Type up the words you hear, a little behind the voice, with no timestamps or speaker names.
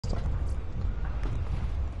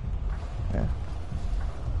Yeah.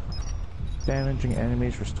 Damaging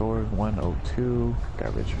enemies restores 102.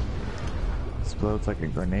 Garbage. Explodes like a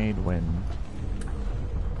grenade when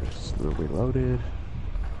it's reloaded.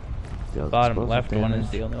 Bottom left one is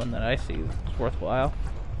the only one that I see that's worthwhile.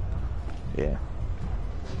 Yeah.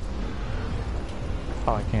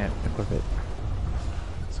 Oh, I can't equip it.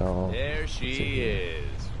 So there she is.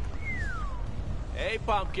 Hey,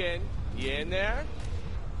 Pumpkin, you in there?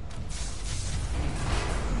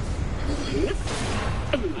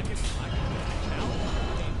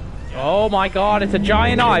 Oh my god, it's a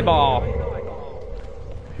giant eyeball!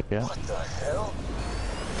 Yeah. What the hell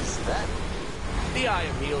is that? The Eye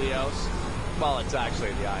of Helios. Well, it's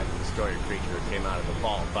actually the eye of the destroyer creature that came out of the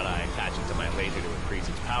vault, but I attach it to my laser to increase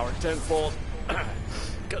its power tenfold.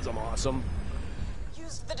 Because I'm awesome.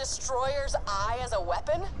 Used the destroyer's eye as a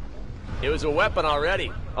weapon? It was a weapon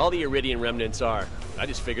already. All the Iridian remnants are. I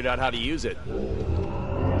just figured out how to use it.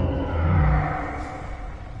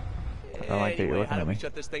 I like that you're looking how do at we me.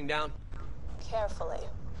 shut this thing down? Carefully.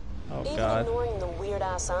 Oh Even god. ignoring the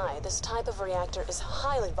weird-ass eye, this type of reactor is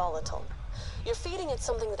highly volatile. You're feeding it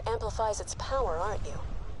something that amplifies its power, aren't you?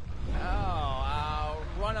 Oh,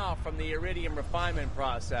 runoff from the iridium refinement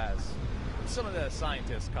process. Some of the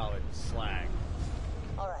scientists call it slag.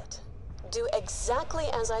 All right. Do exactly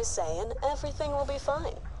as I say and everything will be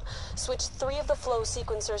fine. Switch 3 of the flow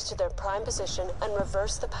sequencers to their prime position and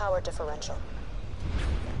reverse the power differential.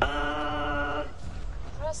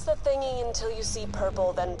 Press the thingy until you see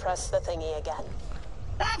purple, then press the thingy again.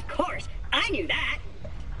 Of course! I knew that!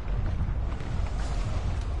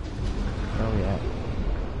 Oh yeah.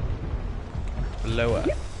 Lower.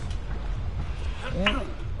 Yeah.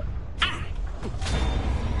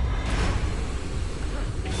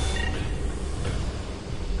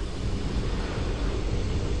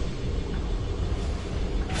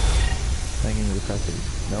 Thinking to press it.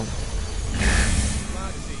 Nope.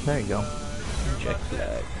 There you go. Check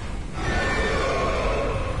flag.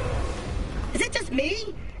 Is it just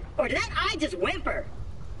me? Or did that eye just whimper?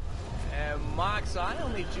 Mox, I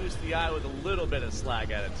only juice the eye with a little bit of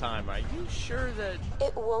slag at a time. Are you sure that...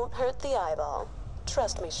 It won't hurt the eyeball.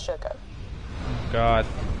 Trust me, sugar. God.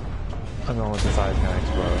 I'm going with this eye's gonna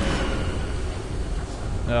explode.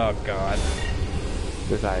 Oh god.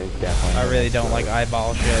 This eye is definitely. I really don't like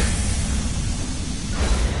eyeball shit.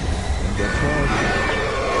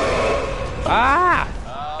 Ah!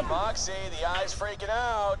 Moxie, the eye's freaking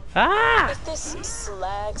out. Ah! If this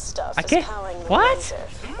slag stuff I is can't. powering the What? laser,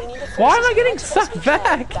 we need to Why am force I getting as much as sucked we can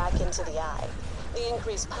back? back into the eye. The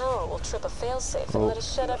increased power will trip a failsafe and let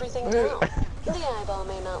us shut everything down. The eyeball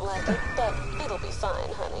may not like it, but it'll be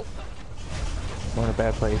fine, honey. We're in a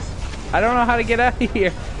bad place. I don't know how to get out of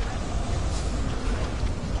here.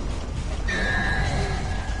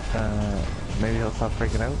 Maybe he'll stop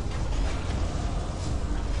freaking out.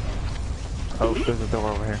 Oh, there's a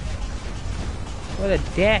door over here. What a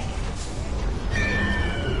dick.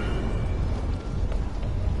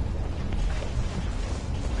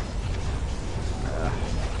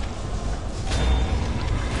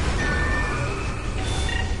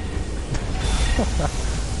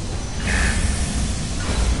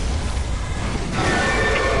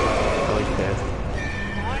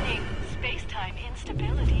 Warning, space-time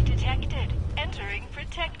instability detected. Entering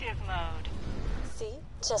protective mode. See?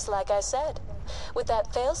 Just like I said. With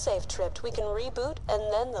that failsafe tripped, we can reboot, and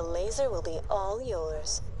then the laser will be all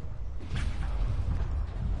yours.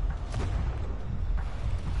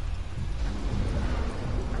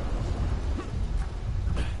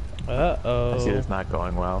 Uh-oh. I see this not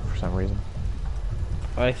going well for some reason.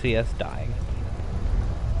 I see us dying.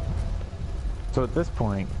 So at this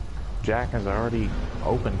point, Jack has already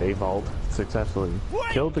opened a vault successfully,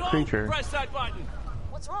 killed the creature. Press that button.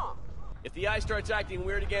 What's wrong? If the eye starts acting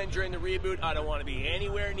weird again during the reboot, I don't want to be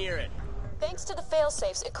anywhere near it. Thanks to the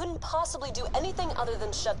failsafes, it couldn't possibly do anything other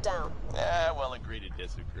than shut down. Well, agree to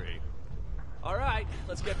disagree. All right,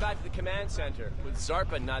 let's get back to the command center. With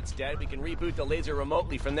Zarpa nuts dead, we can reboot the laser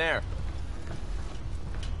remotely from there.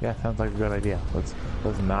 Yeah, sounds like a good idea. Let's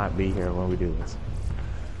not be here when we do this.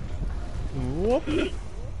 Whoop.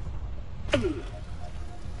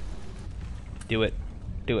 Do it.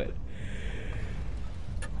 Do it.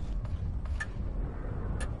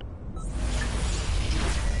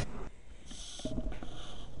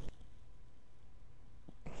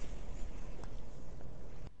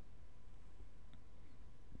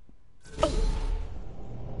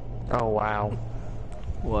 Oh wow.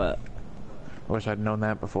 What? I wish I'd known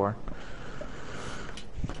that before.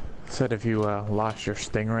 Said if you lost your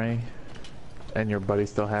stingray and your buddy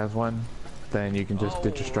still has one, then you can just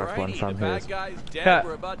destruct one from the his. bad guy's dead.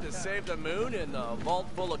 We're about to save the moon, and the vault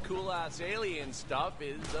full of cool-ass alien stuff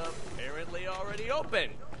is apparently already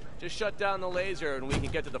open. Just shut down the laser, and we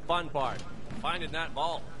can get to the fun part. Finding that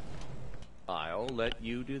vault. I'll let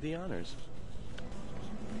you do the honors.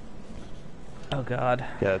 Oh God.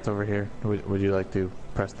 Yeah, it's over here. Would you like to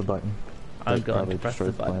press the button? I'm going to press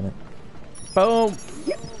the button. Planet. Boom!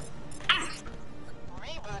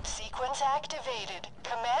 Reboot sequence activated.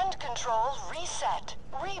 Command control reset.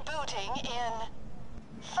 Rebooting in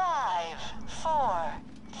 5, 4,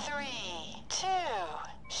 3, 2.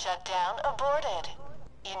 Shutdown aborted.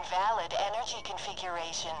 Invalid energy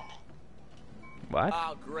configuration. What?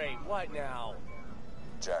 Oh, great. What now?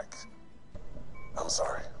 Jack, I'm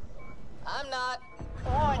sorry. I'm not.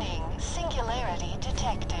 Warning, singularity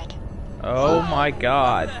detected. Oh my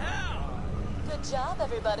God. What the hell? Good job,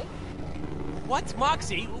 everybody. What,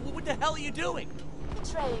 Moxie? What the hell are you doing?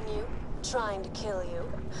 Betraying you, trying to kill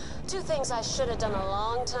you. Two things I should have done a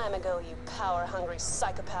long time ago, you power-hungry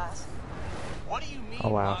psychopath. What do you mean, Oh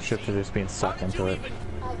wow, Moxie? ships are just being sucked How did into you it. even...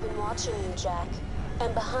 I've been watching you, Jack.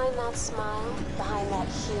 And behind that smile, behind that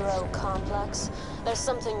hero complex, there's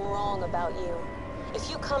something wrong about you. If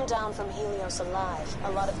you come down from Helios alive,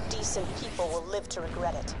 a lot of decent people will live to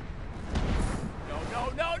regret it. No!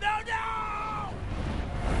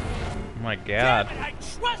 Oh my God. Damn it, I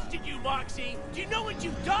trusted you, Moxie! Do you know what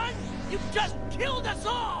you've done? You've just killed us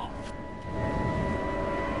all!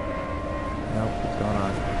 Nope, what's going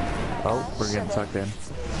on? Oh, we're getting sucked in.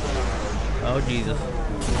 Oh Jesus.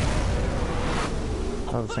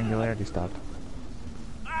 Oh, the singularity stopped.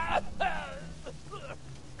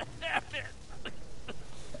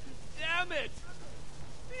 Damn it!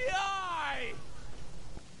 The eye!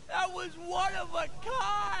 That was one of a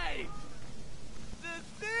kind!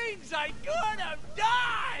 The things I could have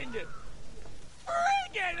done!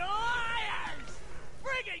 Friggin' liars!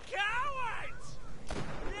 Friggin' cowards!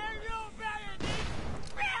 They're no better than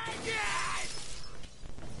friggin'!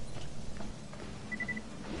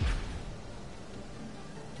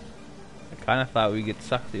 I kind of thought we'd get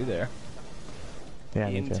sucked through there. Yeah,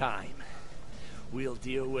 me In too. time. We'll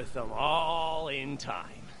deal with them all in time.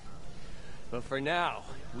 But for now,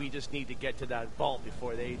 we just need to get to that vault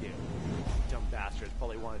before they do. Dumb bastards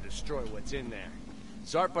probably want to destroy what's in there.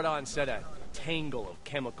 Zarpedon said a tangle of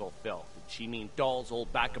chemical filth. Did she mean Dahl's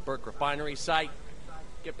old Back-a-Burk refinery site?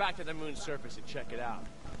 Get back to the moon's surface and check it out.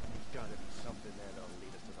 There's gotta be something there that'll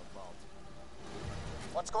lead us to the vault.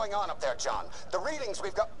 What's going on up there, John? The readings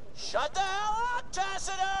we've got... Shut the hell up,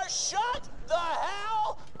 Tassiter! Shut the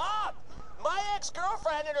hell up! My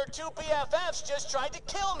ex-girlfriend and her two BFFs just tried to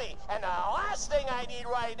kill me, and the last thing I need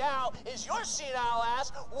right now is your senile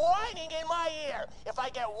ass whining in my ear. If I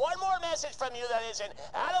get one more message from you that isn't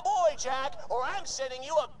 "Attaboy, Jack," or I'm sending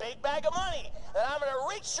you a big bag of money, then I'm gonna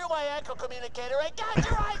reach through my ankle communicator and gouge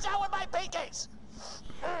your eyes out with my pinkies.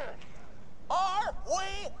 Are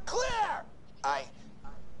we clear?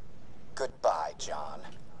 Goodbye, John.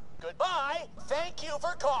 Goodbye. Thank you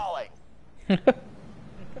for calling.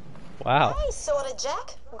 Wow. Nice sorta,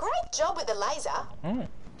 Jack. Great job with the laser.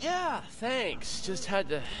 Yeah, thanks. Just had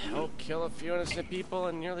to help kill a few innocent people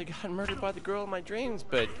and nearly got murdered by the girl in my dreams,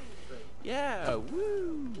 but yeah,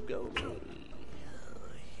 woo, go me.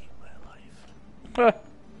 I hate my life.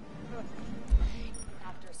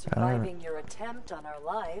 After surviving your attempt on our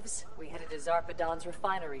lives, we headed to Zarpedon's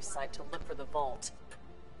refinery site to look for the vault.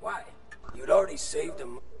 Why? You'd already saved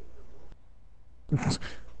him.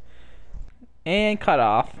 And cut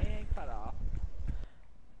off.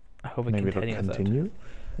 I hope it Maybe it'll continues. continue.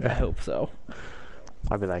 I hope so.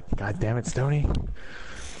 I'll be like, God damn it, Stoney.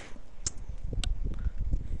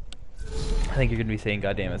 I think you're gonna be saying,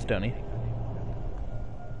 "God damn it, Stoney."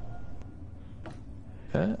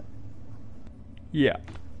 Huh? Yeah.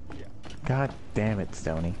 God damn it,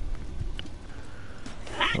 Stoney.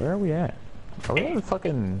 Where are we at? Are we at the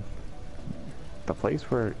fucking... the place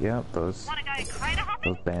where, yeah, those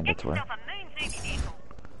bandits were.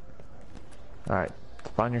 Alright,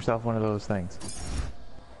 spawn yourself one of those things.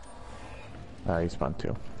 You spawned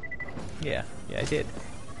two. Yeah, I did.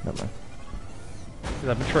 Never mind. 'Cause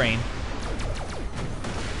I'm a train.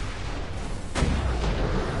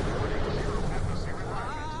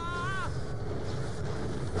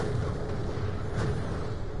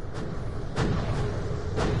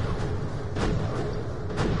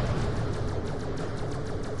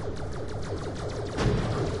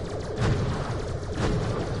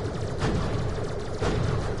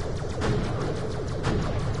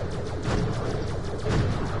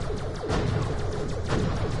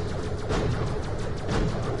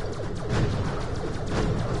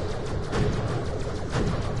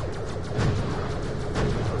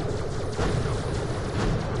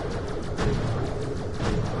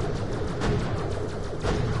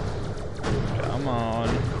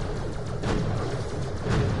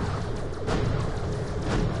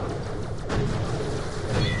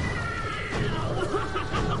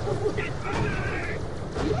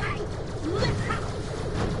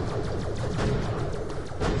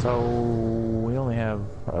 So we only have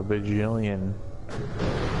a bajillion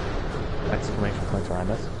exclamation points around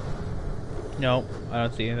us. No, I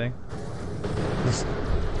don't see anything. What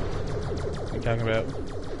are you talking about?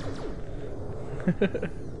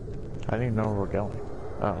 I don't even know where we're going.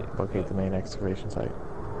 Oh, locate the main excavation site.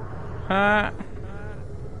 Ha!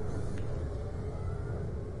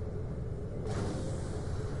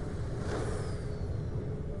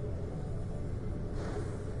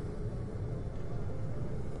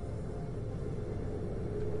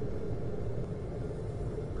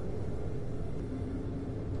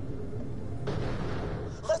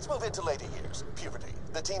 Let's move into later years. Puberty.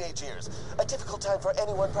 The teenage years. A difficult time for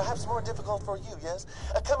anyone, perhaps more difficult for you, yes?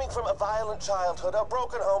 Coming from a violent childhood, a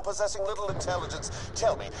broken home, possessing little intelligence.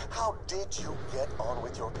 Tell me, how did you get on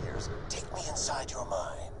with your peers? Take me inside your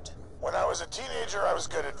mind. When I was a teenager, I was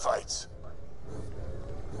good at fights.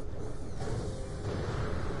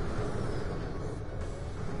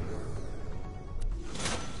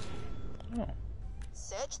 Oh.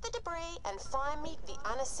 Search the debris and find me the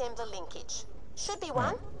unassembler linkage. Should be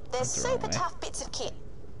one. They're That's the wrong super way. tough bits of kit.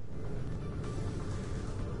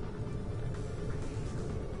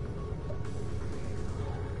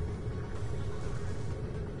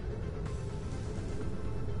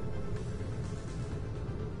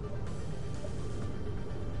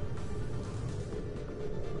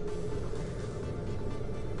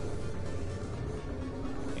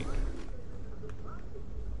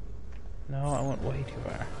 No, I went way too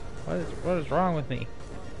far. What is wrong with me?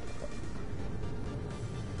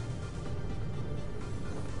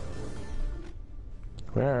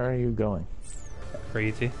 Where are you going?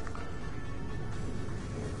 Crazy.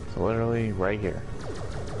 It's literally right here.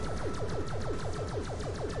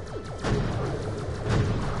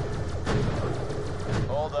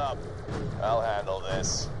 Hold up. I'll handle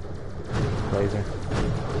this. Laser.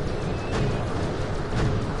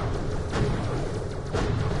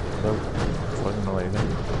 Nope. It wasn't a laser.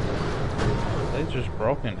 Laser's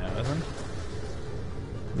broken now, isn't it?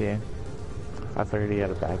 Yeah. I figured he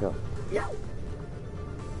had a backup. Yeah.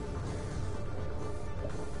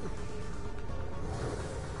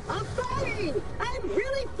 I'm flying! I'm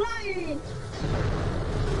really flying!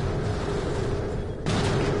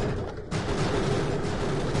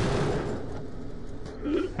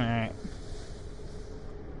 Alright.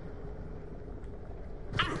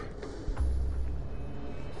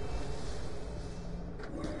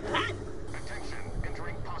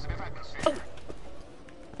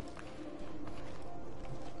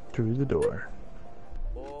 Through the door.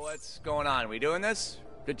 Well, what's going on? We doing this?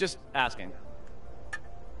 Just asking.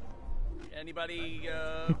 Anybody,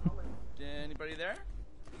 anybody there?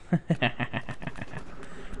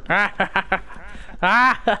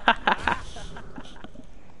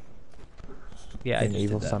 Yeah, I An just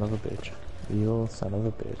evil did that. son of a bitch. Evil son of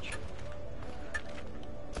a bitch.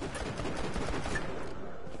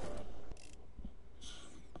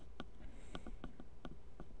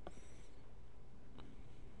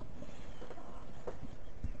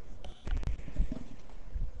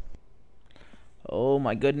 Oh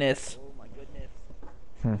my goodness.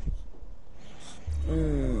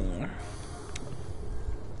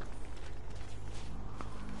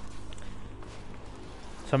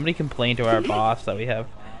 Somebody complained to our boss that we have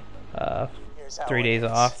 3 days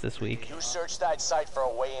off this week. You search that site for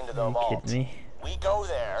a way into the Are you vault. kidding me? We go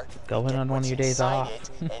there. Go in on one of your days inside off. it,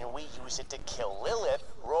 and we use it to kill Lilith,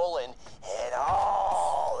 Roland, and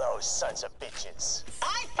all those sons of bitches.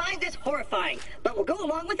 I find this horrifying, but we'll go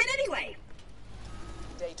along with it anyway.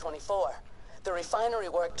 Day 24. The refinery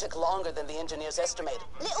work took longer than the engineers estimated.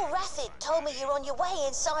 Little Rathid told me you're on your way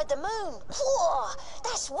inside the moon. Whoa,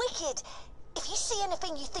 that's wicked. If you see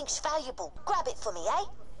anything you think's valuable, grab it for me, eh?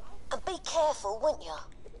 And be careful, won't you?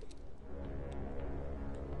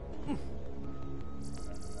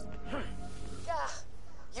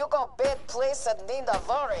 You got bad place and need a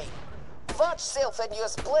worry. Watch self and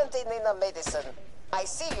use plenty in the medicine. I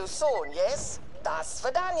see you soon, yes? Das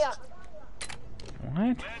Vidania.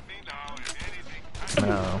 What?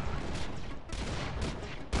 No.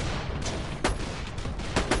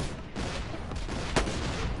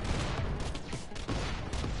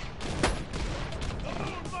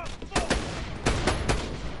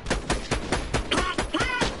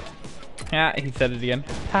 Yeah, he said it again.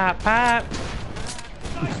 Pop, pop.